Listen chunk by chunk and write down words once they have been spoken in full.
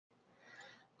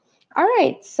All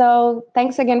right, so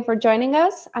thanks again for joining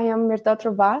us. I am Mirta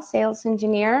Trova, sales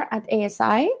engineer at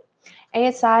ASI.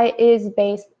 ASI is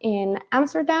based in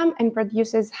Amsterdam and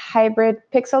produces hybrid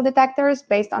pixel detectors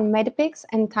based on Medipix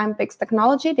and TimePix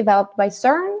technology developed by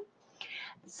CERN.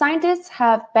 Scientists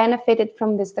have benefited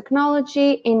from this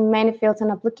technology in many fields and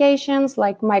applications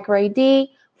like microAD,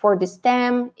 4D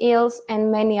STEM, EELS, and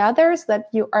many others that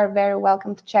you are very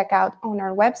welcome to check out on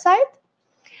our website.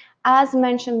 As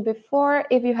mentioned before,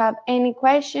 if you have any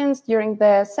questions during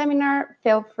the seminar,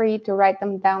 feel free to write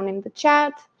them down in the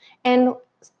chat, and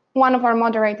one of our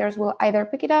moderators will either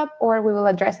pick it up or we will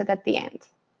address it at the end.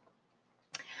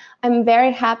 I'm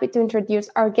very happy to introduce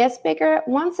our guest speaker,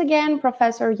 once again,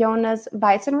 Professor Jonas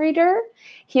Weissenrieder.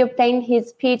 He obtained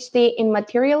his PhD in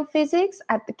material physics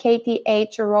at the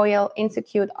KTH Royal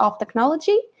Institute of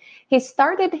Technology. He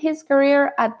started his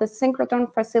career at the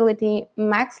synchrotron facility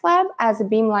MaxLab as a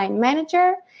beamline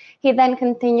manager. He then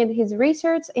continued his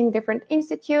research in different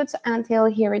institutes until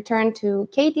he returned to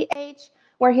KTH,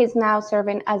 where he's now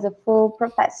serving as a full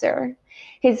professor.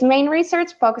 His main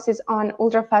research focuses on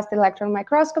ultrafast electron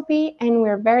microscopy, and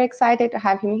we're very excited to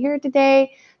have him here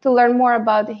today to learn more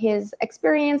about his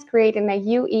experience creating a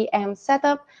UEM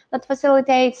setup that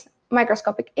facilitates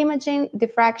microscopic imaging,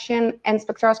 diffraction, and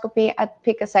spectroscopy at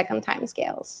picosecond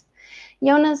timescales.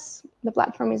 Jonas, the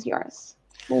platform is yours.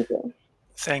 Thank you.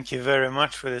 Thank you very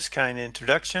much for this kind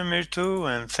introduction, Mirtu,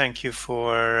 and thank you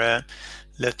for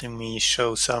letting me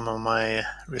show some of my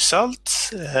results.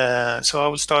 So I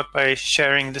will start by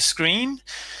sharing the screen.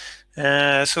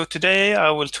 So today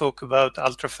I will talk about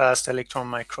ultrafast electron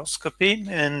microscopy,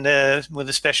 and with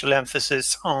a special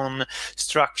emphasis on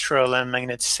structural and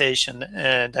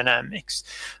magnetization dynamics.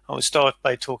 I will start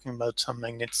by talking about some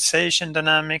magnetization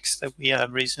dynamics that we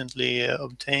have recently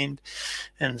obtained,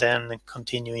 and then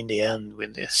continue in the end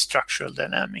with the structural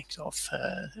dynamics of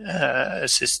a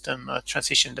system, a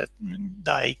transition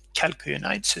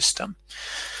dichalcounide system.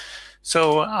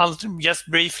 So I'll just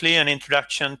briefly an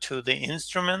introduction to the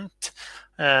instrument.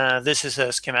 This is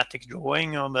a schematic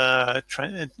drawing of a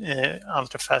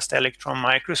ultrafast electron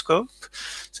microscope.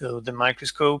 So the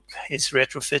microscope is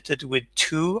retrofitted with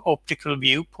two optical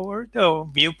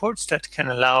viewports that can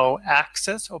allow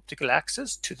optical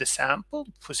access to the sample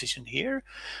positioned here,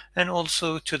 and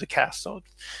also to the cathode.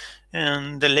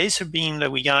 And the laser beam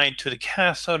that we guide to the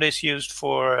cathode is used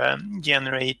for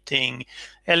generating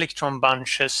electron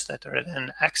bunches that are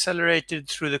then accelerated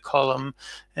through the column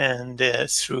and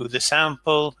through the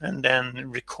sample, and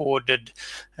then recorded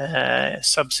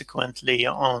subsequently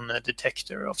on a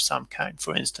detector of some kind.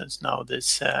 For instance, now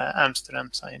this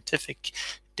Amsterdam scientific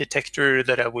detector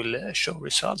that I will show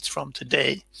results from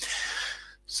today.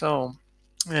 So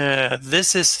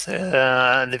this is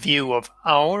the view of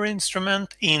our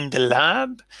instrument in the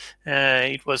lab.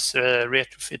 It was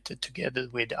retrofitted together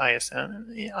with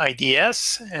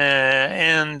IDS,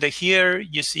 and here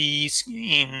you see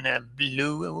in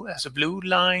blue, as a blue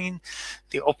line,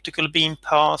 the optical beam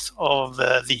path of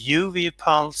the UV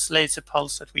pulse, laser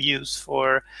pulse that we use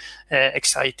for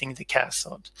exciting the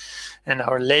cathode. And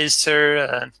our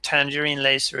laser, tangerine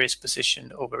laser, is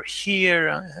positioned over here,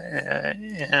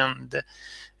 and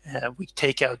we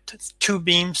take out two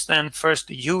beams, then first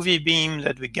the UV beam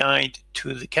that we guide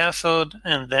to the cathode,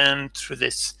 and then through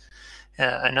this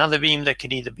another beam that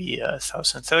could either be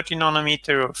 1030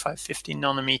 nanometer or 550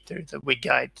 nanometer that we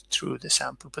guide through the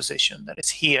sample position that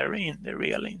is here in the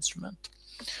real instrument.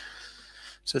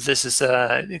 So this is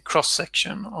a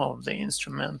cross-section of the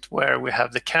instrument where we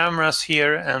have the cameras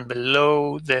here, and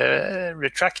below the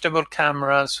retractable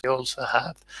cameras we also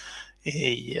have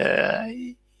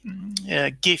a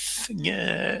GIF,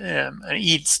 an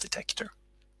EELS detector.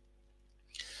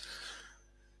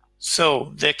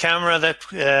 So the camera that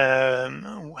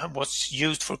was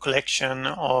used for collection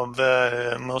of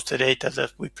most of the data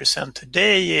that we present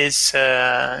today is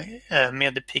a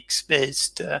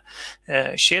Medipix-based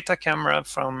CheeTah camera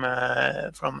from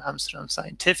Amsterdam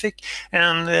Scientific,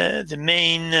 and the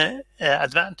main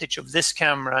advantage of this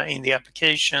camera in the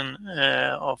application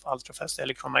of ultrafast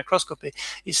electron microscopy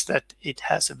is that it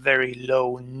has a very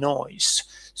low noise.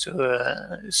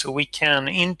 So we can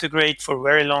integrate for a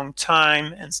very long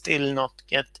time and still not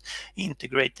get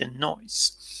integrated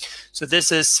noise. So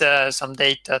this is some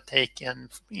data taken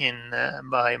in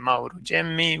by Mauro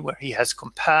Gemmi, where he has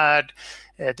compared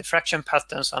diffraction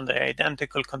patterns under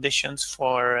identical conditions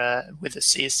for with the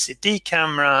CSCD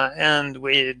camera and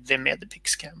with the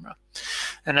Medipix camera.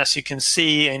 And as you can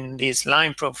see in these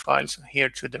line profiles here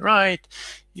to the right,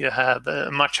 you have a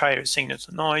much higher signal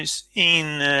to noise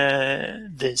in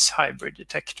this hybrid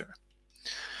detector.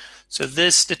 So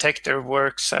this detector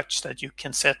works such that you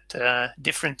can set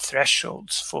different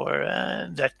thresholds for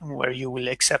that where you will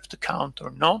accept the count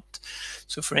or not.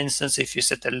 So for instance, if you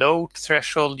set a low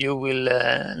threshold, you will,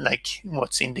 like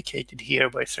what's indicated here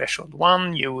by threshold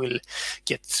 1, you will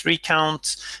get 3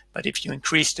 counts. But if you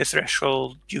increase the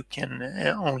threshold, you can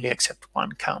only accept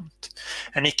 1 count.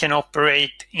 And it can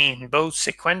operate in both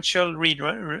sequential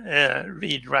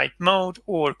read-write mode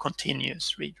or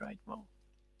continuous read-write mode.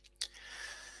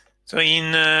 So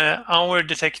in our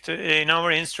detector, in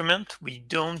our instrument, we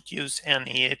don't use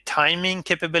any timing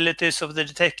capabilities of the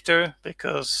detector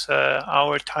because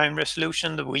our time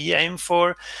resolution that we aim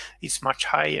for is much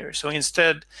higher. So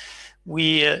instead,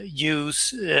 we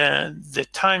use the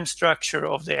time structure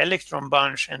of the electron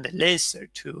bunch and the laser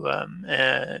to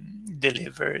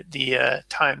deliver the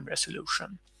time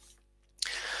resolution.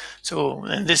 So,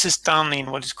 and this is done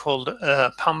in what is called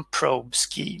a pump probe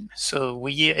scheme. So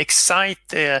we excite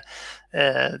the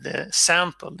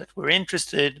sample that we're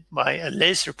interested by a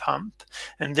laser pump,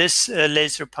 and this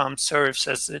laser pump serves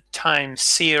as a time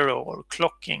 0 or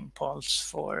clocking pulse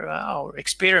for our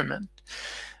experiment.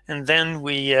 And then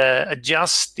we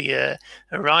adjust the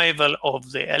arrival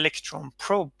of the electron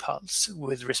probe pulse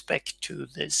with respect to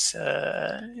this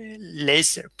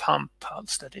laser pump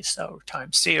pulse that is our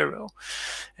time 0.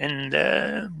 And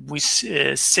we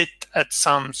sit at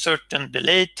some certain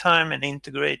delay time and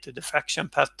integrate the diffraction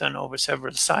pattern over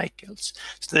several cycles.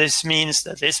 So this means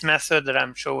that this method that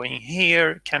I'm showing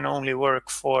here can only work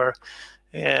for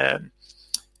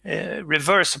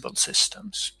reversible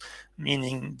systems,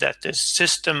 meaning that the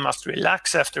system must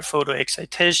relax after photo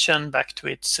excitation back to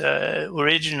its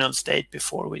original state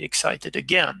before we excite it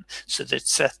again. So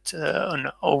that's set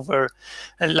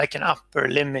like an upper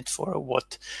limit for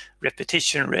what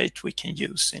repetition rate we can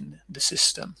use in the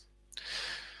system.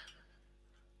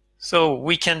 So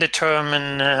we can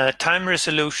determine time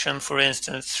resolution, for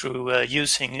instance, through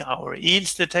using our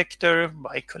EELS detector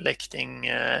by collecting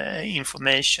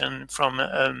information from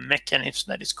a mechanism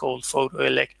that is called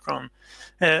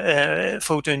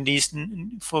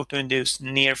photo-induced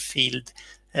near-field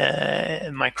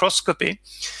microscopy.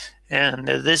 And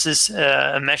this is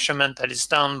a measurement that is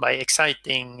done by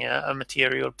exciting a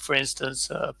material, for instance,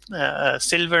 a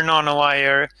silver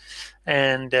nanowire,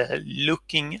 and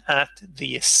looking at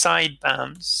the side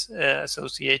bands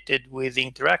associated with the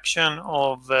interaction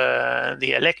of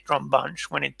the electron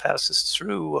bunch when it passes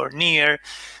through or near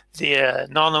the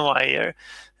nanowire,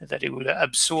 that it will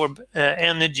absorb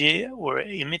energy or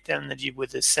emit energy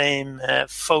with the same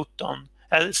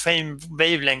same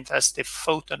wavelength as the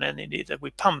photon energy that we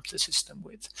pump the system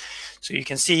with. So you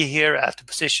can see here at the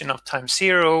position of time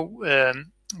 0,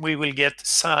 we will get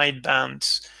side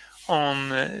bands on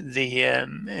the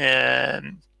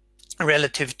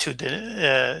relative to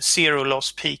the 0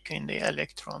 loss peak in the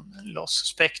electron loss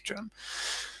spectrum.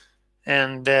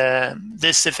 And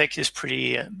this effect is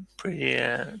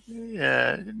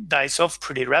dies off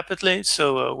pretty rapidly,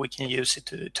 so we can use it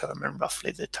to determine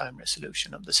roughly the time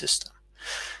resolution of the system.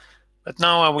 But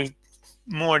now I will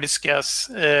more discuss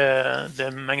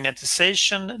the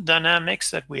magnetization dynamics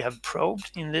that we have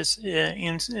probed in this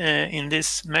in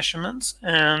these measurements,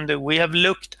 and we have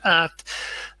looked at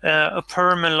a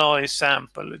permalloy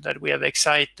sample that we have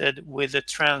excited with a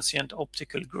transient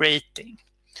optical grating.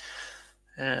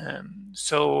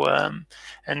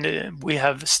 We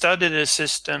have studied a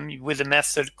system with a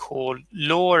method called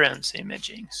Lorentz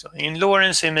imaging. So in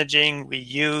Lorentz imaging, we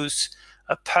use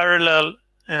a parallel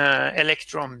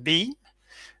electron beam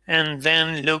and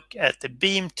then look at the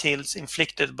beam tilts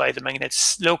inflicted by the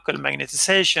local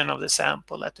magnetization of the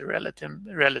sample at the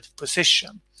relative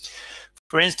position.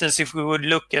 For instance, if we would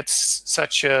look at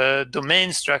such a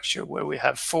domain structure where we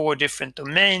have 4 different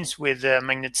domains with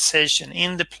magnetization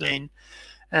in the plane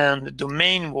and the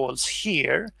domain walls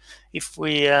here, if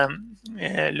we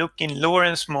look in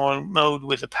Lorentz mode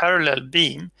with a parallel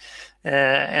beam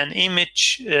and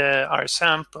image our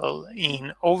sample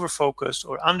in overfocus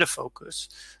or underfocus,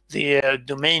 the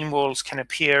domain walls can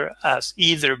appear as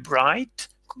either bright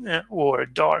or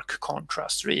dark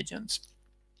contrast regions.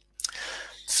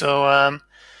 So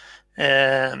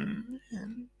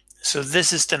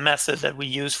this is the method that we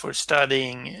use for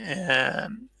studying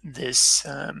this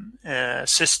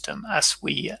system, as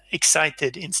we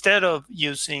excited, instead of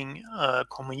using a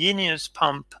homogeneous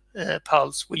pump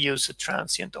pulse, we use a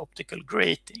transient optical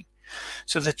grating.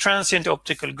 So the transient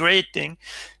optical grating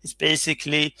is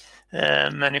basically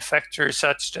manufactured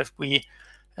such that we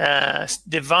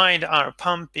divide our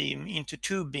pump beam into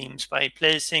 2 beams by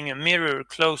placing a mirror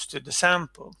close to the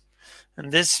sample.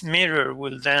 And this mirror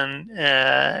will then,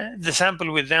 the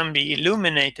sample will then be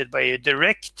illuminated by a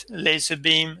direct laser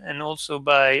beam and also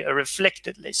by a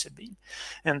reflected laser beam.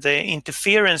 And the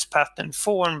interference pattern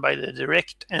formed by the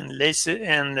direct and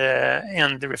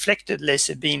the reflected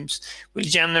laser beams will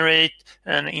generate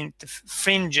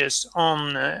fringes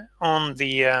on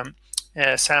the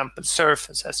sample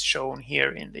surface, as shown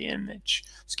here in the image,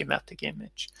 schematic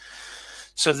image.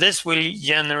 So this will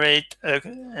generate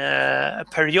a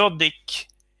periodic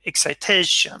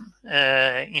excitation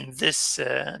in this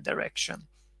direction,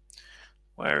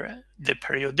 where the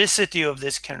periodicity of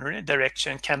this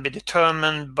direction can be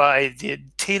determined by the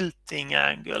tilting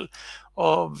angle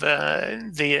of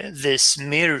this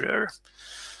mirror.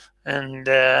 And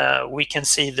we can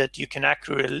see that you can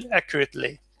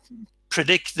accurately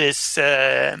predict this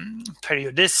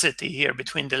periodicity here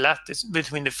between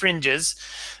the fringes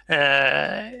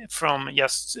from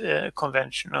just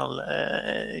conventional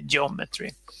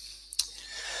geometry.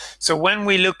 So when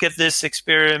we look at this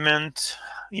experiment,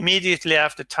 immediately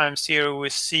after time zero, we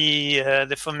see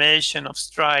the formation of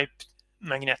striped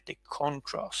magnetic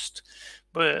contrast.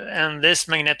 And this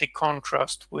magnetic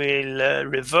contrast will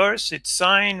reverse its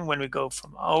sign when we go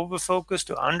from overfocus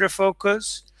to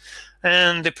underfocus.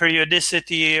 And the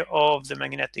periodicity of the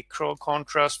magnetic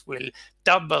contrast will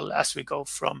double as we go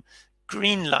from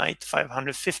green light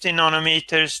 550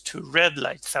 nanometers to red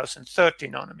light 1030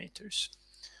 nanometers.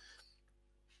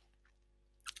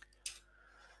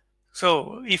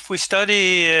 So if we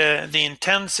study the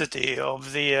intensity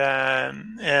of the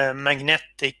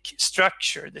magnetic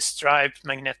structure, the striped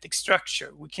magnetic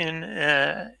structure, we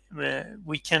can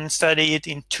study it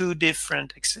in two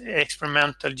different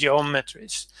experimental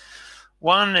geometries.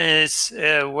 One is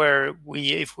where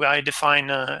if I define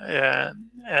a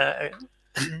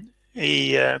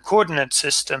coordinate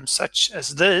system such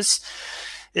as this,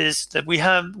 is that we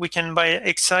can, by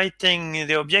exciting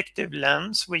the objective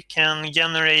lens, we can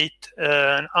generate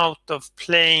an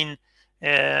out-of-plane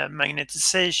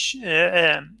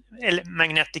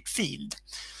magnetic field.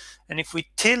 And if we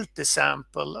tilt the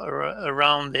sample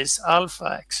around this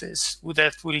alpha axis,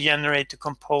 that will generate a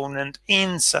component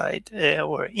inside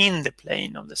or in the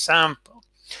plane of the sample.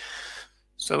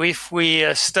 So if we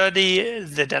study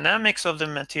the dynamics of the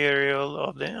material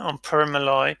on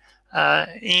permalloy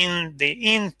in the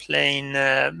in-plane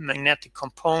magnetic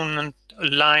component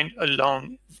aligned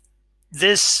along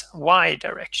this y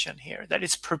direction here, that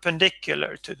is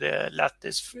perpendicular to the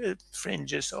lattice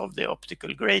fringes of the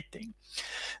optical grating,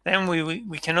 then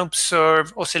we can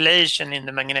observe oscillation in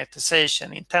the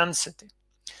magnetization intensity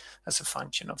as a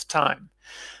function of time.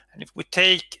 And if we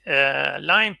take a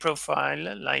line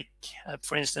profile, like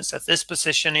for instance at this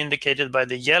position indicated by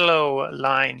the yellow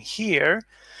line here,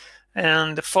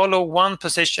 and follow one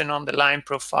position on the line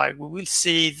profile, we will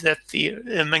see that the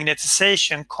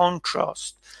magnetization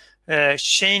contrast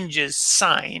changes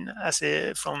sign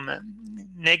from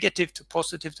negative to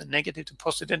positive to negative to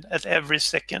positive at every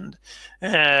second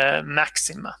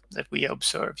maxima that we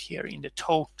observe here in the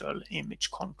total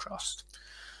image contrast.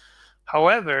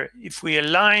 However, if we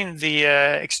align the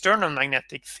external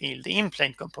magnetic field, the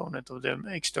in-plane component of the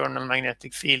external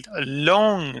magnetic field,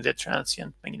 along the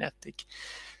transient magnetic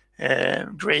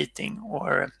grating,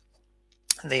 or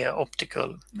the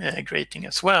optical grating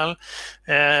as well,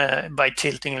 by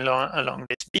tilting along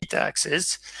this beta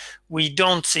axis, we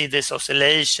don't see this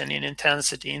oscillation in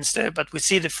intensity instead, but we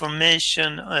see the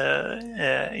formation,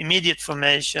 immediate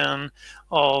formation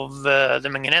of the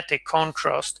magnetic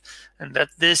contrast, and that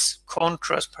this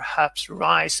contrast perhaps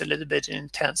rise a little bit in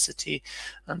intensity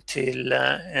until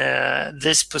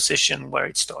this position where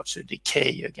it starts to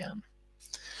decay again.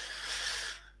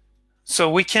 So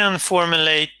we can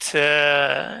formulate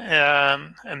a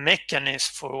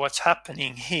mechanism for what's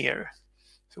happening here.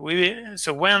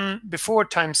 So when before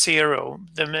time zero,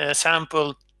 the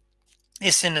sample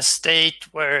is in a state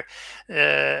where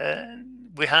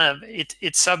we have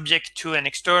it's subject to an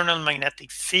external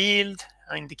magnetic field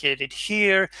indicated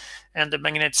here, and the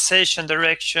magnetization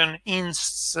direction in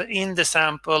the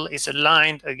sample is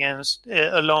aligned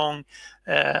along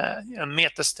a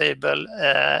metastable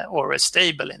or a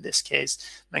stable, in this case,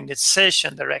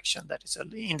 magnetization direction that is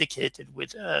indicated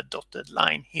with a dotted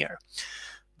line here.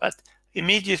 But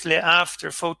immediately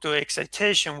after photo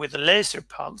excitation with a laser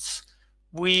pulse,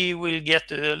 we will get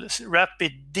a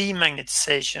rapid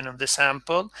demagnetization of the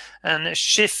sample and a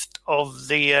shift of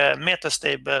the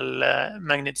metastable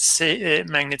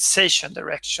magnetization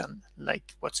direction,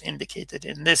 like what's indicated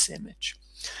in this image.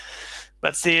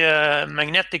 But the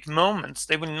magnetic moments,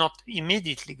 they will not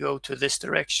immediately go to this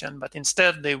direction, but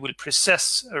instead they will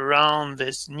precess around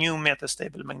this new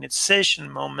metastable magnetization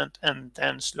moment and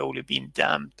then slowly be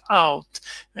damped out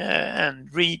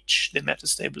and reach the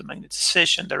metastable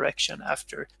magnetization direction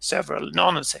after several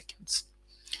nanoseconds.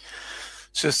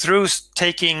 So through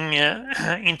taking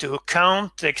into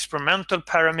account the experimental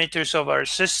parameters of our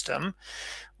system,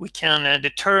 we can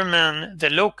determine the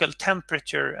local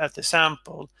temperature at the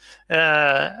sample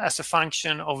as a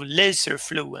function of laser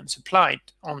fluence applied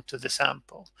onto the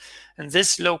sample. And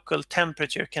this local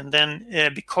temperature can then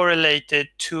be correlated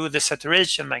to the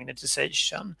saturation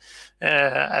magnetization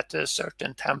at a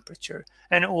certain temperature,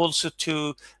 and also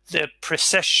to the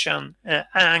precession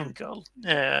angle,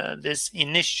 this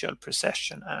initial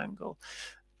precession angle.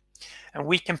 And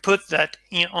we can put that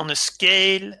on a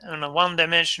scale, on a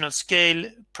one-dimensional scale,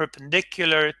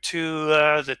 perpendicular to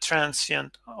the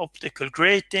transient optical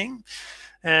grating.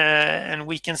 And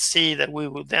we can see that we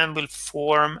will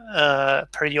form a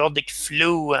periodic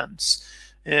fluence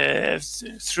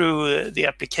through the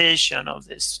application of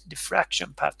this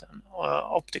diffraction pattern, or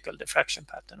optical diffraction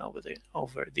pattern over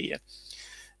the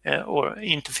or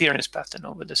interference pattern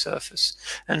over the surface.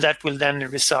 And that will then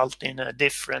result in a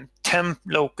different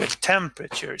local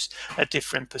temperatures at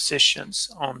different positions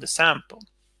on the sample.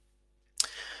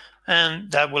 And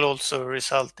that will also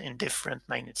result in different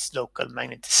local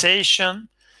magnetization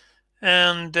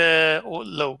and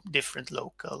different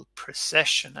local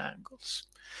precession angles.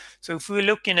 So if we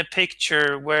look in a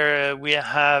picture where we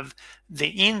have the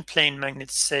in-plane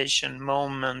magnetization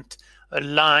moment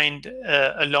aligned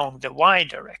along the y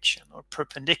direction or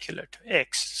perpendicular to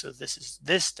x, so this is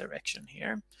this direction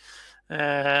here,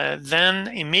 then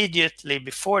immediately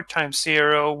before time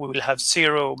zero we will have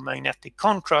zero magnetic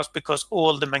contrast because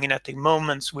all the magnetic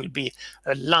moments will be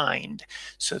aligned.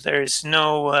 So there is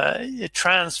no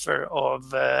transfer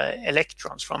of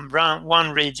electrons from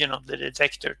one region of the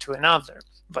detector to another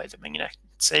by the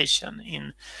magnetization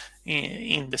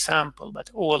in the sample,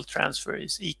 but all transfer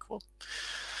is equal.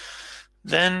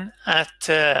 Then at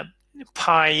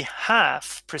pi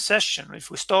half precession, if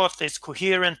we start this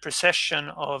coherent precession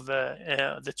of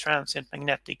the transient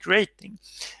magnetic grating,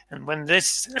 and when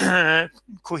this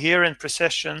coherent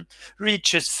precession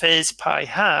reaches phase pi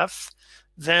half,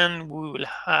 then we will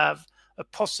have a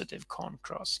positive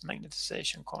contrast,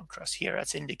 magnetization contrast here,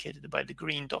 as indicated by the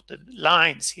green dotted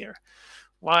lines here.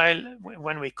 While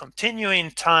when we continue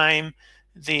in time,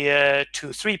 the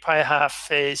to 3 pi half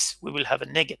phase, we will have a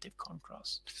negative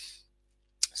contrast.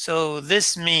 So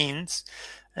this means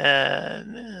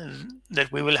that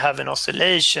we will have an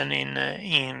oscillation in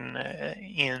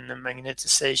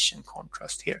magnetization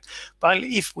contrast here. But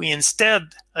if we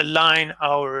instead align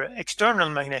our external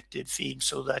magnetic field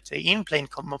so that the in-plane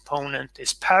component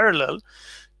is parallel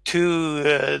to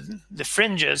the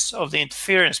fringes of the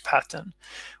interference pattern,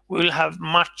 we will have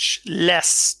much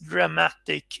less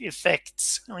dramatic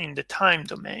effects in the time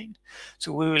domain.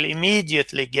 So we will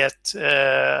immediately get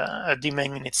a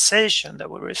demagnetization that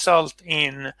will result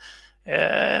in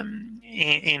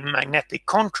magnetic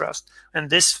contrast. And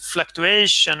this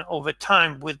fluctuation over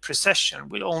time with precession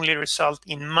will only result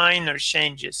in minor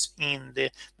changes in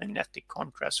the magnetic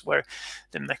contrast, where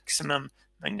the maximum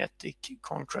magnetic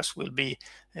contrast will be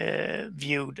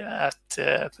viewed at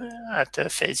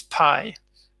phase pi.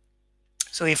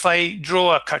 So if I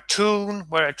draw a cartoon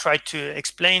where I try to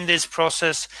explain this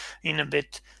process in a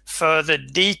bit further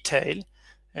detail,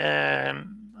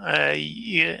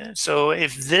 so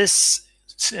if this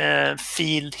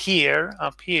field here,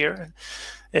 up here,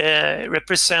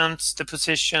 represents the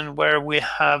position where we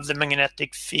have the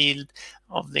magnetic field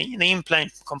of the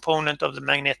in-plane component of the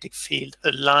magnetic field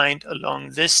aligned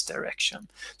along this direction.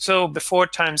 So before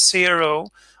time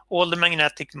zero, all the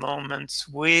magnetic moments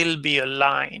will be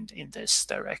aligned in this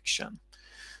direction.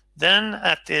 Then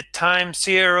at the time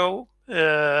zero,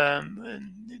 the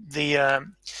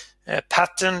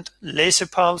patterned laser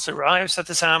pulse arrives at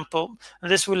the sample,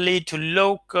 and this will lead to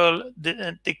local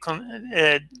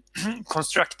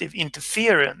constructive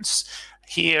interference,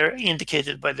 here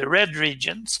indicated by the red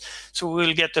regions. So we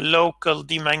will get a local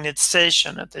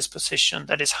demagnetization at this position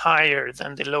that is higher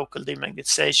than the local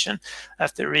demagnetization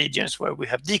at the regions where we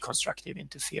have deconstructive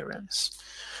interference.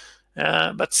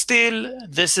 But still,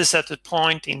 this is at a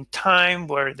point in time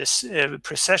where this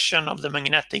precession of the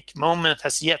magnetic moment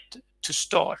has yet to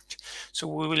start. So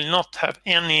we will not have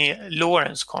any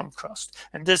Lorentz contrast.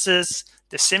 And this is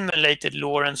the simulated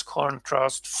Lorentz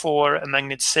contrast for a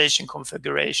magnetization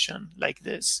configuration like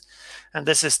this. And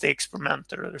this is the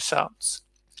experimental results.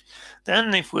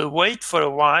 Then if we wait for a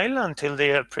while until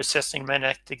the precessing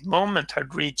magnetic moment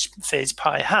had reached phase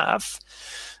pi half,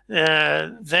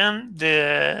 then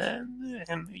in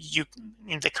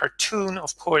the cartoon,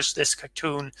 of course, this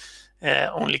cartoon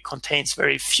only contains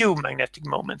very few magnetic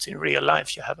moments. In real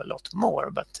life, you have a lot more,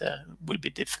 but it will be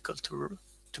difficult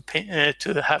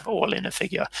to have all in a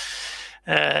figure.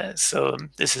 So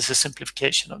this is a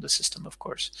simplification of the system, of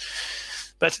course.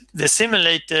 But the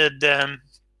simulated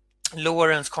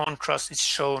Lorentz contrast is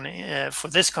shown for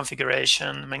this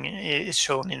configuration, is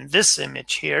shown in this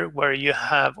image here, where you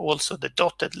have also the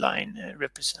dotted line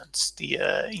represents the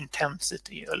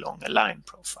intensity along a line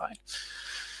profile.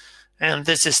 And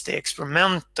this is the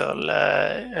experimental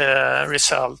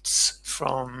results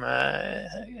from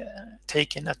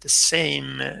taken at the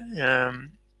same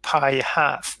pi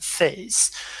half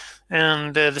phase.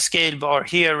 And the scale bar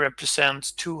here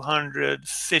represents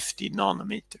 250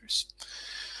 nanometers.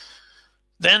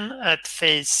 Then at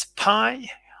phase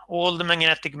pi, all the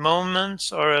magnetic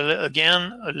moments are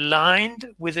again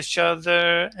aligned with each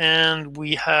other, and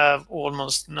we have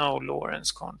almost no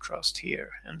Lorentz contrast here.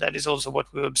 And that is also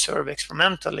what we observe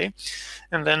experimentally.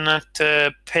 And then at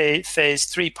phase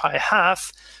 3 pi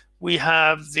half, we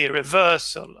have the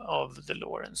reversal of the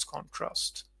Lorentz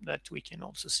contrast that we can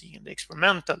also see in the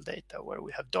experimental data, where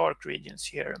we have dark regions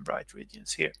here and bright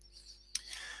regions here.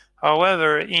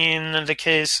 However, in the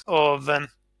case of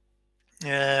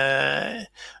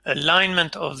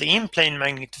alignment of the in-plane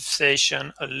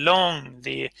magnetization along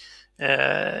the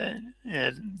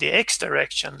x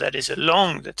direction, that is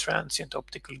along the transient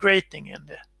optical grating and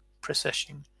the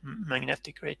precession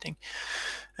magnetic grating,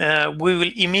 we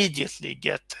will immediately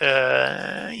get,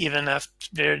 even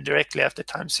after, directly after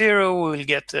time zero, we will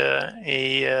get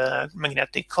a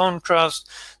magnetic contrast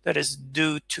that is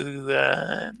due to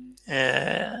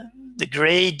the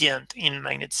gradient in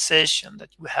magnetization that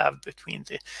we have between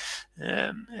the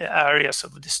areas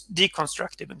of this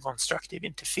deconstructive and constructive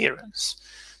interference.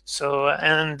 So,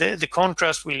 and the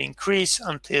contrast will increase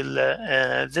until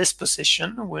this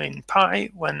position when pi,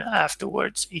 when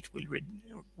afterwards it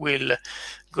will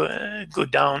go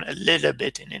down a little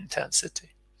bit in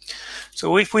intensity.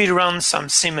 So if we run some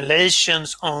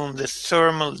simulations on the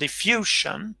thermal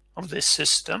diffusion of this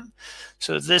system,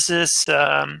 so this is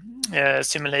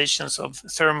simulations of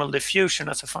thermal diffusion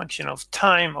as a function of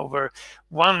time over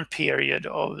one period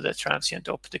of the transient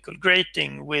optical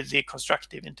grating, with the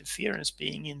constructive interference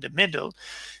being in the middle.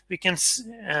 We can,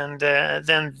 and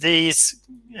then these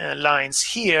lines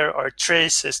here are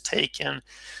traces taken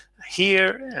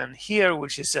here and here,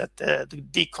 which is at the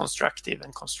deconstructive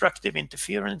and constructive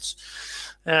interference.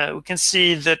 We can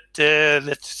see that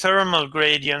the thermal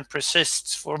gradient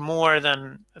persists for more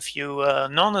than a few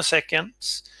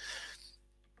nanoseconds.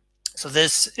 So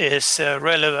this is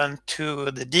relevant to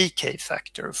the decay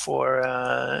factor for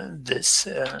this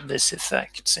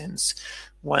effect, since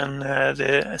when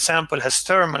the sample has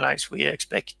thermalized, we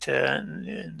expect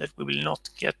that we will not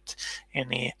get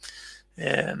any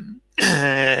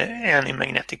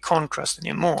magnetic contrast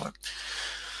anymore.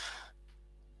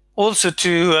 Also,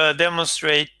 to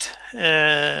demonstrate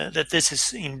that this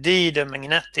is indeed a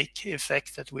magnetic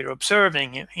effect that we're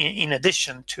observing, in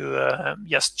addition to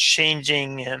just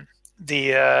changing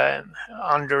the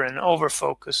under and over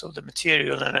focus of the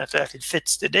material and that it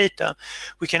fits the data,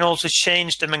 we can also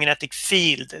change the magnetic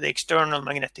field, the external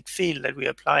magnetic field that we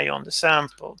apply on the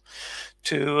sample,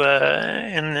 to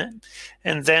and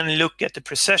then look at the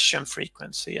precession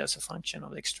frequency as a function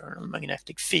of the external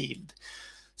magnetic field.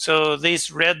 So these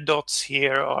red dots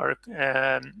here are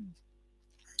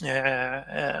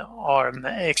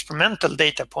experimental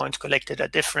data points collected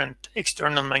at different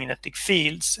external magnetic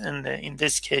fields, and in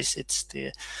this case it's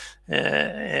the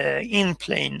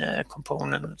in-plane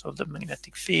component of the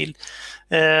magnetic field,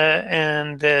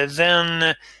 and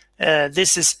then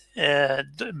this is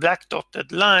the black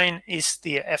dotted line is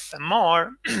the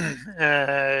FMR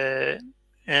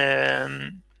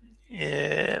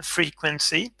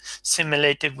frequency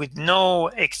simulated with no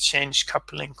exchange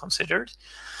coupling considered.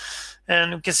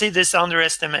 And we can see this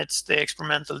underestimates the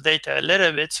experimental data a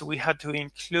little bit, so we had to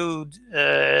include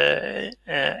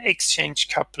exchange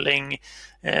coupling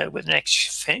with an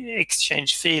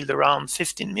exchange field around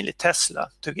 15 millitesla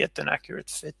to get an accurate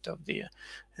fit of the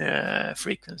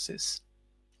frequencies.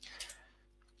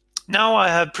 Now I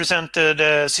have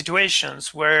presented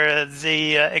situations where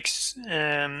the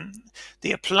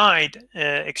applied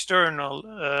external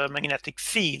magnetic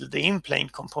field, the in-plane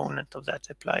component of that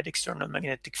applied external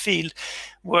magnetic field,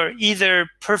 were either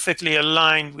perfectly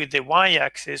aligned with the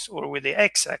y-axis or with the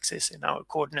x-axis in our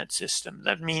coordinate system.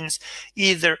 That means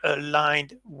either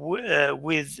aligned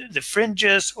with the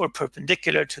fringes or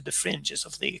perpendicular to the fringes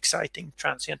of the exciting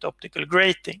transient optical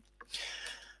grating.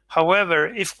 However,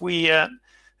 if we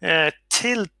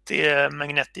tilt the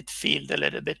magnetic field a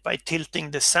little bit by tilting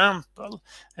the sample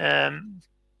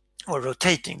or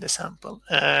rotating the sample,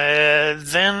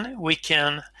 then we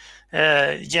can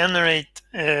generate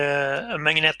a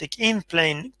magnetic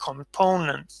in-plane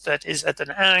component that is at an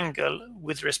angle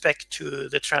with respect to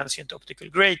the transient optical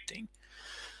grating.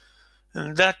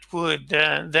 And that would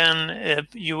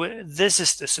this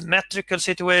is the symmetrical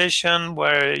situation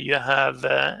where you have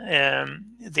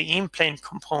the in-plane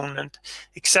component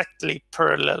exactly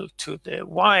parallel to the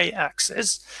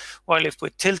y-axis, while if we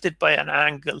tilt it by an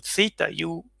angle theta,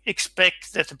 you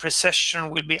expect that the precession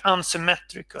will be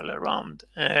unsymmetrical around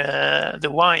the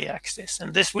y-axis,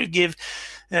 and this will give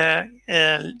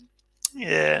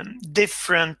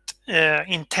different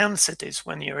intensities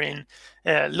when you're in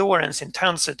Lorentz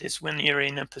intensities when you're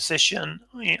in a position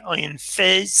in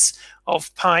phase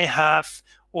of pi half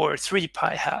or 3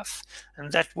 pi half,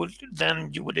 and that would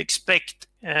then you would expect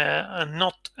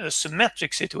not a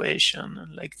symmetric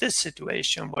situation like this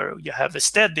situation where you have a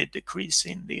steady decrease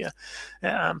in the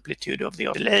amplitude of the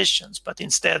oscillations, but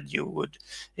instead you would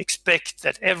expect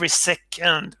that every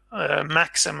second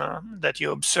maximum that you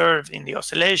observe in the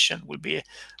oscillation will be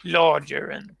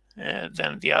larger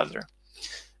than the other.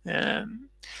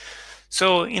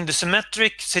 So in the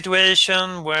symmetric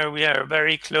situation where we are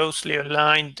very closely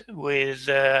aligned with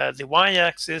the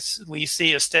y-axis, we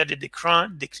see a steady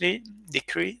decline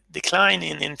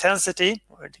in intensity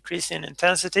or decrease in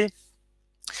intensity.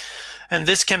 And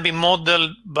this can be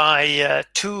modeled by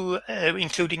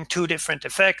including two different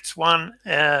effects. One,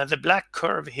 the black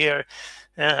curve here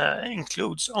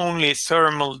includes only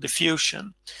thermal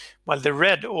diffusion, while the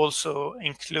red also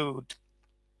include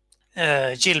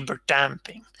Gilbert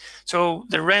damping. So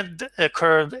the red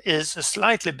curve is a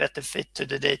slightly better fit to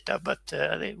the data, but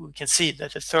we can see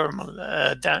that the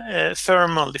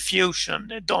thermal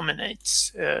diffusion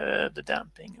dominates the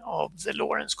damping of the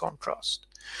Lorentz contrast.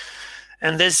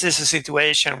 And this is a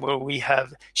situation where we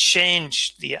have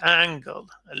changed the angle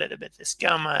a little bit, this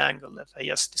gamma angle that I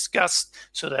just discussed,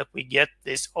 so that we get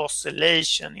this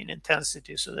oscillation in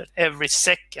intensity so that every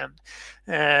second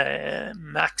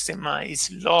maxima is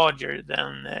larger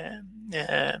than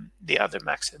the other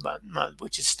maxima,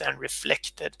 which is then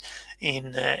reflected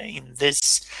in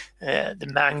this, the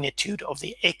magnitude of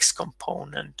the X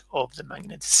component of the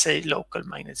local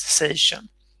magnetization.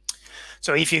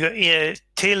 So if you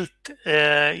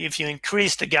if you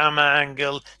increase the gamma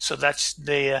angle so that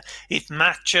it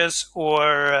matches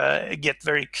or get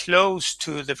very close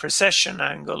to the precession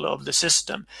angle of the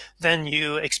system, then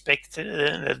you expect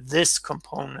that this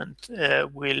component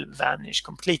will vanish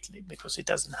completely because it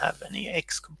doesn't have any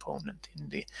X component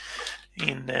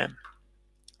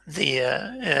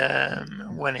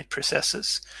when it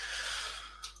precesses.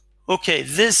 Okay,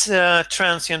 this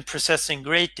transient precessing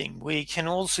grating, we can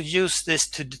also use this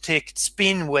to detect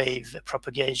spin wave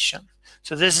propagation.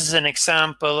 So this is an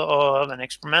example of an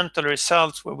experimental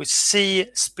results where we see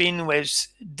spin waves,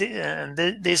 and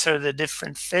these are the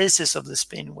different phases of the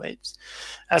spin waves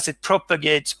as it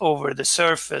propagates over the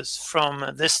surface from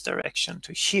this direction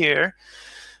to here.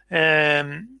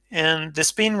 And the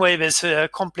spin wave is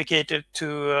complicated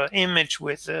to image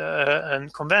with a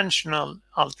conventional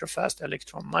ultrafast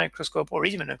electron microscope, or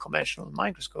even a conventional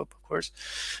microscope, of course,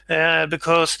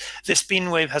 because the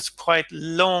spin wave has quite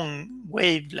long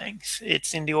wavelength.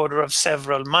 It's in the order of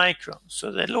several microns,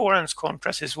 so the Lorentz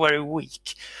contrast is very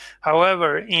weak.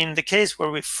 However, in the case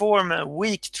where we form a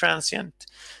weak transient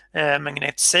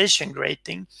magnetization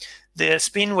grating, the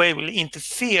spin wave will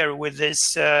interfere with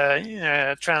this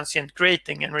transient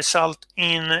grating and result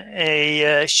in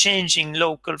a changing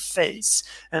local phase.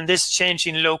 And this change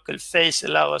in local phase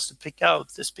allows us to pick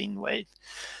out the spin wave.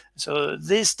 So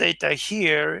this data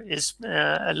here is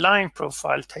a line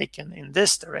profile taken in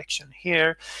this direction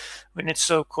here, when it's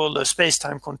so-called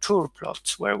space-time contour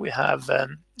plots, where we have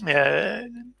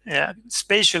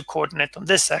spatial coordinate on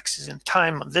this axis and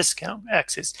time on this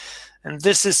axis. And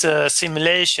this is a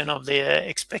simulation of the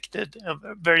expected,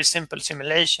 a very simple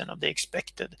simulation of the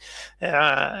expected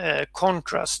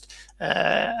contrast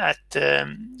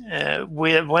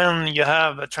when you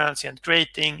have a transient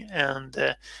grating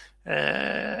and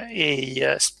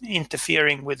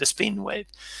interfering with the spin wave.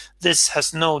 This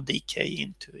has no decay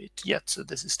into it yet, so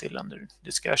this is still under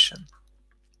discussion.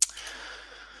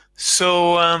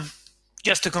 So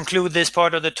just to conclude this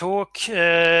part of the talk,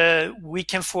 we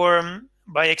can form,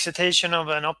 by excitation of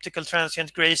an optical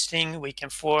transient grating, we can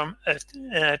form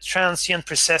a transient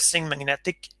precessing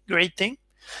magnetic grating.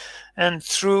 And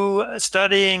through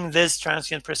studying this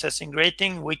transient precessing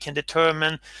grating, we can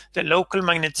determine the local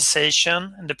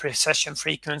magnetization and the precession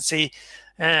frequency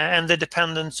and the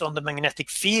dependence on the magnetic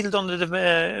field on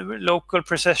the local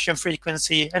precession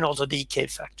frequency, and also decay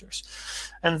factors.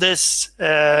 And this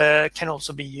can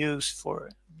also be used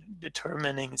for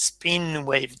determining spin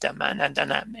wave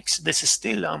dynamics. This is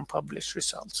still unpublished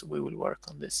results, so we will work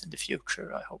on this in the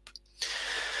future, I hope.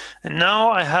 And now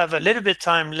I have a little bit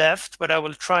time left, but I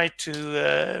will try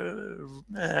to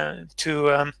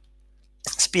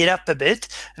speed up a bit,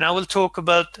 and I will talk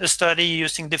about a study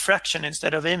using diffraction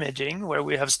instead of imaging, where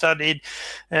we have studied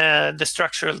the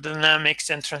structural dynamics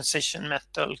and transition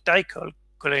metal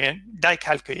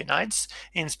dichalcoyanides,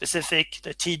 in specific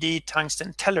the TD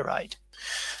tungsten telluride.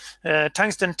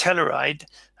 Tungsten telluride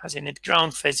has in its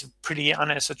ground phase a pretty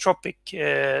anisotropic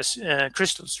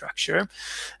crystal structure,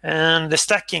 and the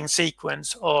stacking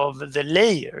sequence of the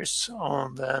layers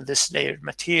of this layered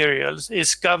materials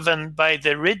is governed by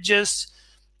the ridges,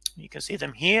 you can see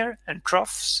them here, and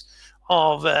troughs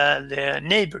of the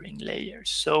neighboring layers.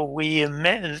 So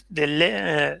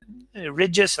the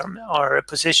ridges are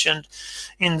positioned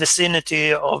in the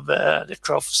vicinity of the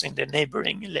troughs in the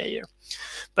neighboring layer.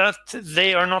 But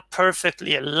they are not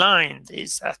perfectly aligned,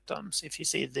 these atoms. If you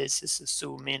see, this is a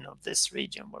zoom in of this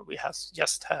region where we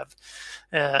just have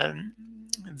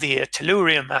the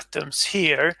tellurium atoms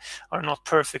here are not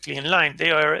perfectly in line.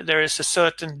 There is a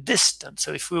certain distance.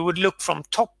 So if we would look from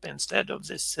top instead of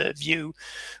this view,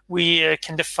 we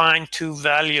can define two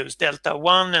values, delta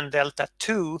 1 and delta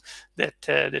 2, that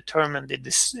determine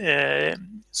the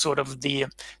sort of the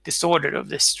disorder of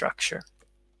this structure.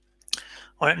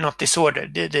 Or not disorder,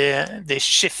 the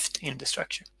shift in the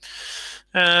structure.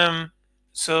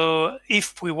 So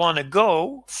if we want to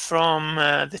go from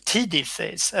the TD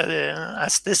phase,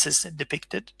 as this is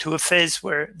depicted, to a phase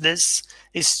where this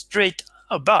is straight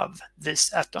above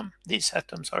this atom, these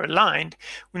atoms are aligned,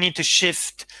 we need to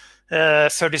shift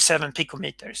 37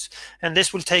 picometers. And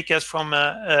this will take us from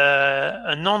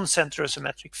a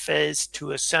non-centrosymmetric phase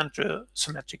to a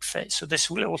centrosymmetric phase. So this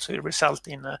will also result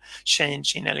in a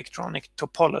change in electronic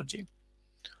topology.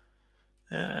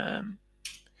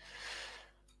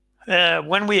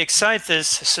 When we excite this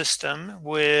system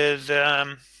with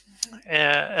a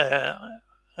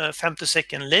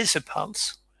femtosecond laser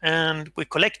pulse, and we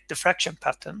collect diffraction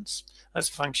patterns as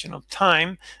a function of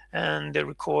time, and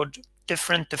record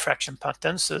different diffraction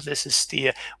patterns. So this is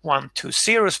the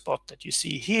 120 spot that you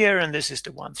see here, and this is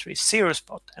the 130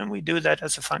 spot. And we do that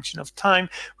as a function of time.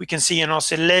 We can see an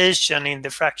oscillation in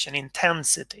diffraction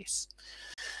intensities.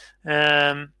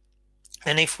 And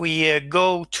if we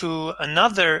go to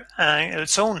another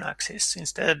zone axis,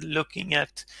 instead looking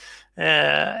at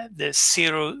the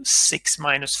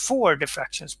 0.6-4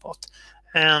 diffraction spot,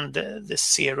 and the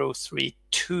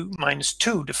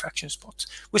 0.32-2 diffraction spots,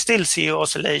 we still see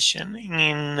oscillation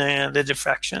in the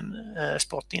diffraction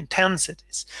spot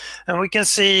intensities. And we can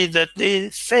see that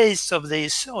the phase of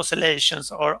these oscillations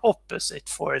are opposite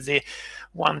for the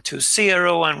 120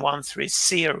 and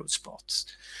 130 spots.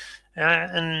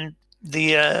 And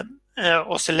the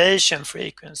oscillation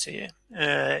frequency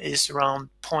is around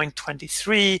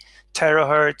 0.23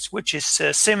 terahertz, which is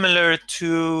similar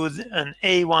to an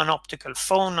A1 optical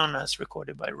phonon as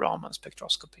recorded by Raman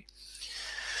spectroscopy.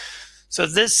 So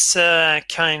this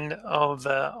kind of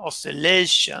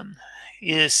oscillation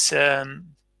is a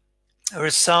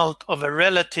result of a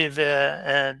relative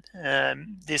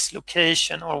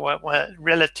dislocation or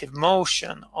relative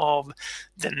motion of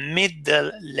the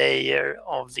middle layer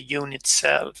of the unit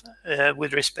cell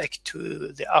with respect to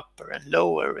the upper and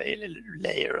lower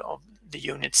layer of the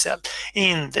unit cell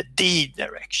in the D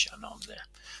direction of the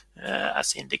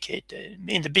as indicated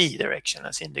in the B direction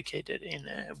as indicated in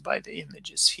by the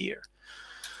images here.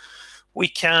 We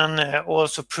can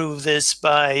also prove this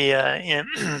by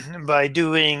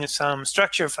doing some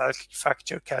structure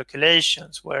factor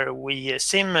calculations, where we can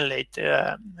simulate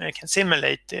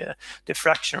the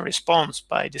diffraction response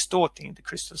by distorting the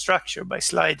crystal structure by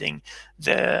sliding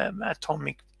the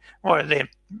atomic or the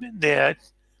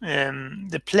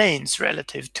planes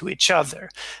relative to each other,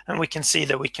 and we can see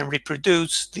that we can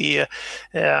reproduce the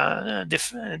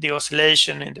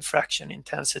oscillation and diffraction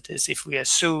intensities if we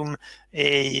assume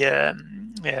a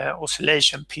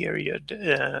oscillation period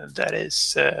that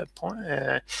is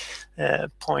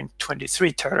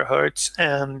 0.23 terahertz,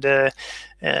 and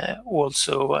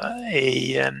also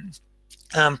a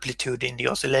amplitude in the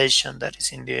oscillation that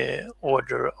is in the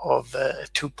order of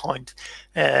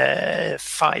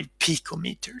 2.5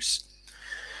 picometers.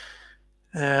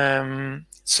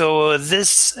 So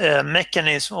this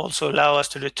mechanism also allows us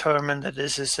to determine that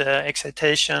this is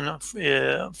excitation of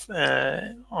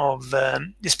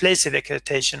displacive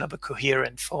excitation of a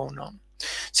coherent phonon,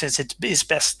 since it is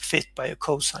best fit by a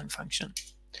cosine function.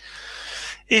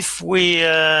 If we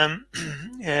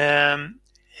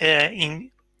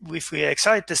if we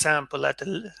excite the sample at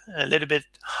a little bit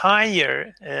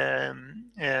higher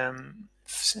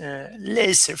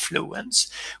laser fluence,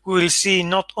 we will see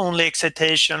not only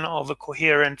excitation of a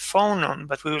coherent phonon,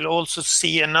 but we will also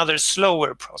see another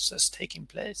slower process taking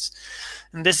place.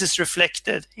 And this is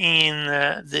reflected in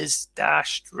this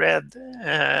dashed red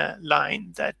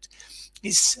line that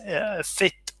is a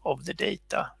fit of the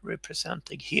data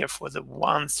represented here for the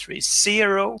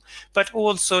 130, but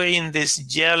also in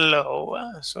this yellow,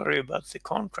 sorry about the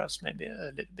contrast, maybe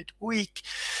a little bit weak,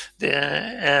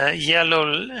 the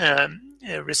yellow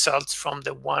results from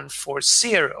the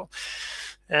 140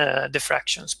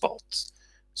 diffraction spots.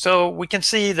 So we can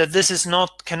see that this is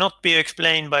cannot be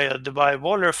explained by the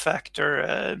bipolar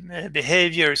factor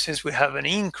behavior, since we have an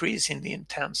increase in the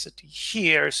intensity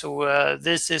here. So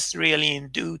this is really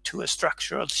due to a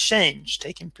structural change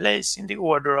taking place in the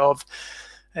order of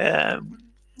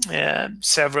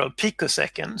several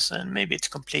picoseconds, and maybe it's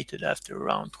completed after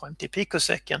around 20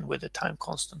 picoseconds with a time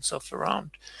constants of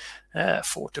around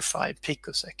 4 to 5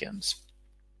 picoseconds.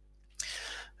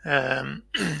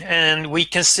 And we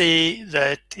can see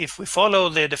that if we follow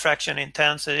the diffraction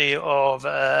intensity of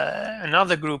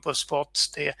another group of spots,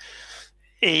 the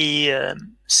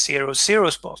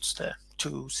A00 spots, the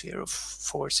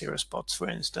 2040 spots, for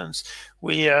instance,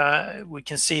 we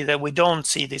can see that we don't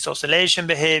see this oscillation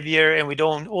behavior, and we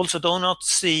also do not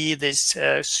see this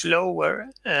slower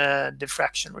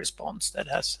diffraction response that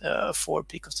has a 4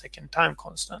 picosecond time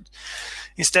constant.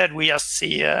 Instead, we just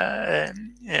see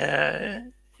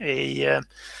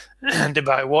the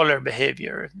Biwaller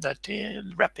behavior, that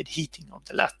rapid heating of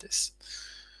the lattice.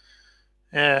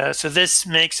 So this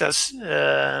makes us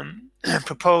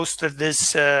propose that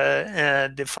this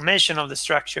deformation of the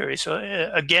structure is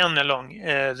again along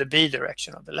the B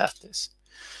direction of the lattice.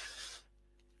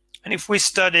 And if we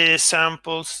study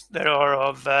samples that are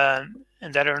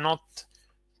not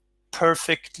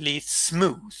perfectly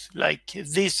smooth, like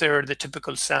these are the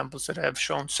typical samples that I have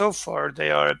shown so far.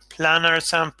 They are planar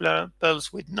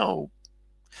samples with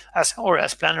as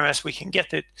planar as we can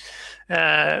get it,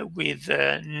 with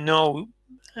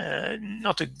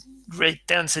not a great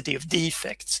density of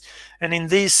defects. And in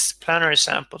these planar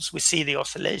samples, we see the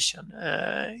oscillation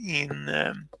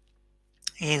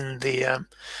in the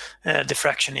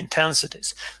diffraction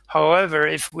intensities. However,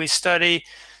 if we study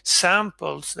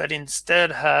samples that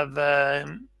instead have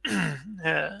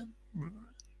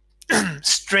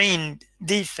strained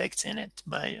defects in it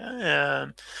by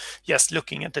just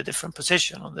looking at the different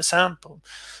position on the sample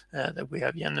that we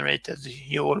have generated,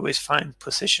 you always find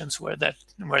positions where the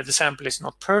sample is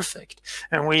not perfect.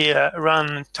 And we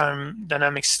run time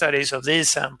dynamic studies of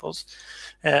these samples,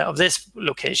 of these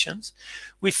locations.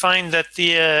 We find that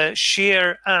the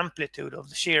shear amplitude of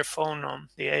the shear phonon,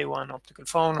 the A1 optical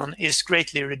phonon, is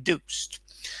greatly reduced.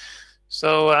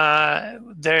 So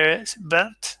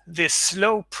but this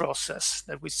slow process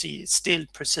that we see still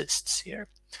persists here.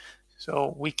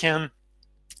 So we can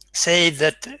say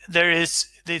that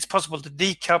it's possible to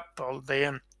decouple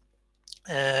the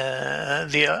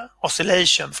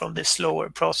oscillation from this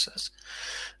slower process.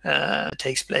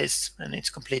 Takes place, and it's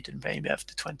completed maybe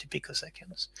after 20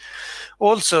 picoseconds.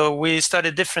 Also, we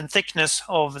studied different thickness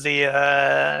of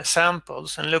the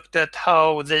samples and looked at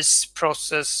how this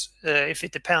process, if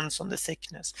it depends on the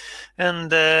thickness.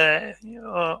 And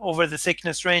over the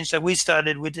thickness range that we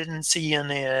studied, we didn't see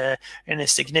any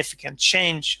significant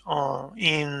change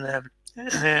in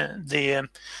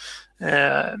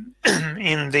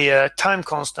the time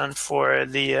constant for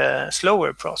the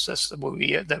slower process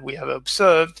that we have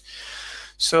observed.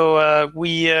 So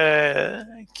we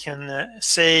can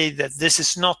say that this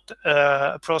is not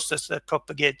a process that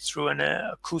propagates through an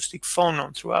acoustic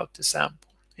phonon throughout the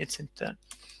sample.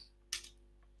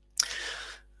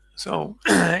 So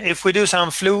if we do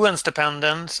some fluence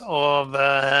dependence of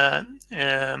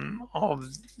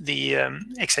the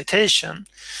excitation,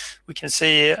 we can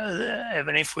see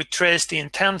even if we trace the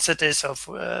intensities of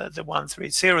the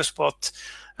 130 spot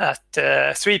at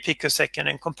 3 picosecond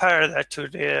and compare that to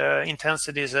the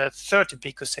intensities at 30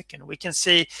 picosecond, we can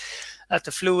see at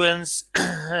the fluence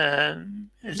a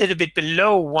little bit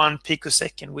below 1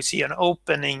 picosecond, we see an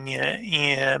opening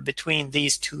between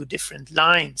these two different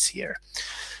lines here.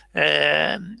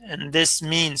 And this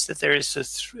means that there is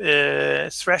a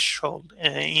threshold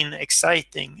in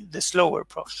exciting the slower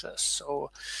process.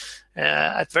 So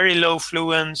at very low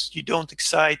fluence, you don't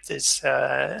excite this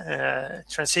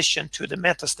transition to the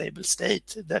metastable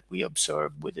state that we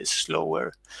observe with this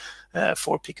slower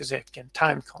 4 picosecond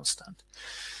time constant.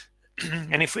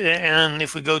 And if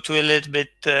we go to a little bit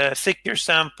thicker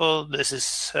sample, this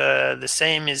is the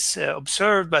same is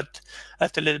observed, but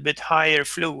at a little bit higher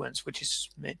fluence, which is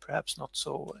perhaps not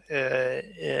so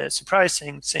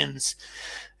surprising, since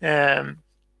the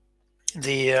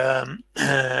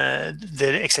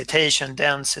excitation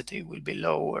density will be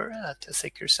lower at a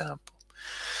thicker sample.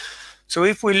 So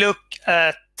if we look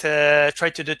at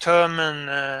try to determine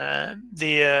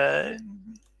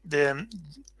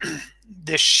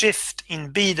the shift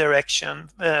in B direction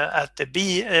at the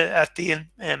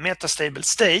metastable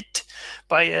state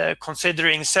by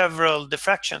considering several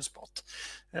diffraction spots,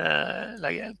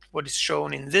 like what is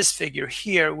shown in this figure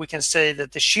here, we can say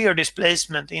that the shear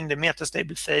displacement in the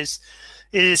metastable phase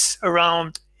is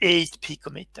around 8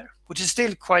 picometer, which is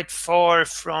still quite far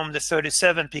from the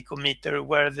 37 picometer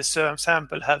where the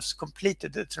sample has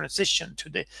completed the transition to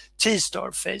the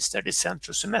T-star phase that is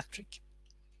centrosymmetric.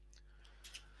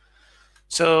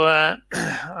 So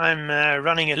I'm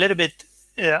running a little bit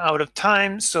out of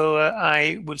time, so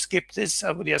I will skip this.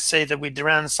 I would just say that we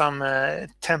ran some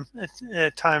time-dependent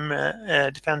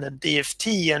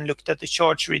DFT and looked at the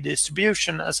charge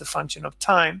redistribution as a function of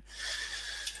time.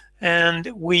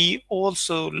 And we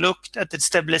also looked at the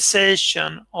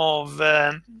stabilization of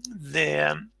the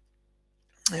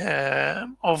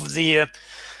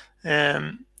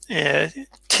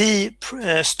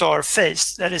T-star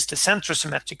phase, that is the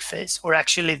centrosymmetric phase, or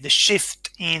actually the shift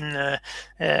in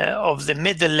of the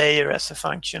middle layer as a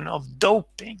function of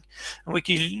doping. And we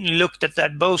looked at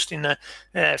that both in a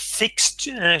fixed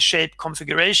shape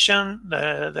configuration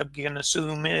that we can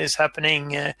assume is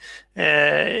happening in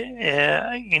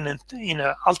an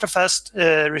ultrafast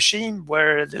regime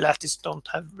where the lattice don't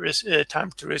have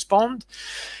time to respond.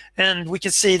 And we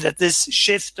can see that this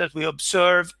shift that we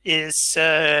observe is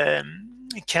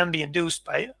can be induced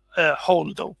by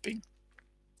hole doping.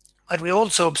 But we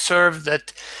also observe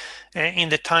that in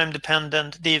the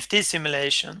time-dependent DFT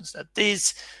simulations that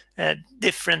these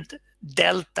different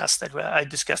deltas that I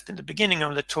discussed in the beginning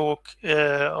of the talk,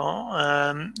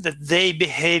 that they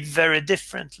behave very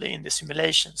differently in the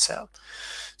simulation cell.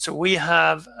 So we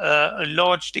have a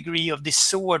large degree of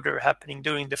disorder happening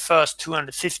during the first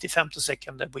 250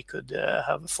 femtosecond that we could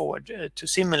have afford to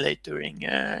simulate during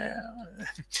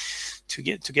to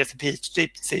get the PhD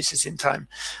thesis in time.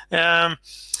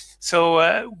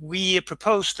 So we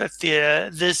propose that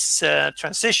this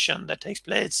transition that takes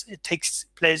place, it takes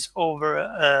place over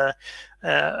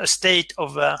a state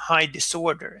of high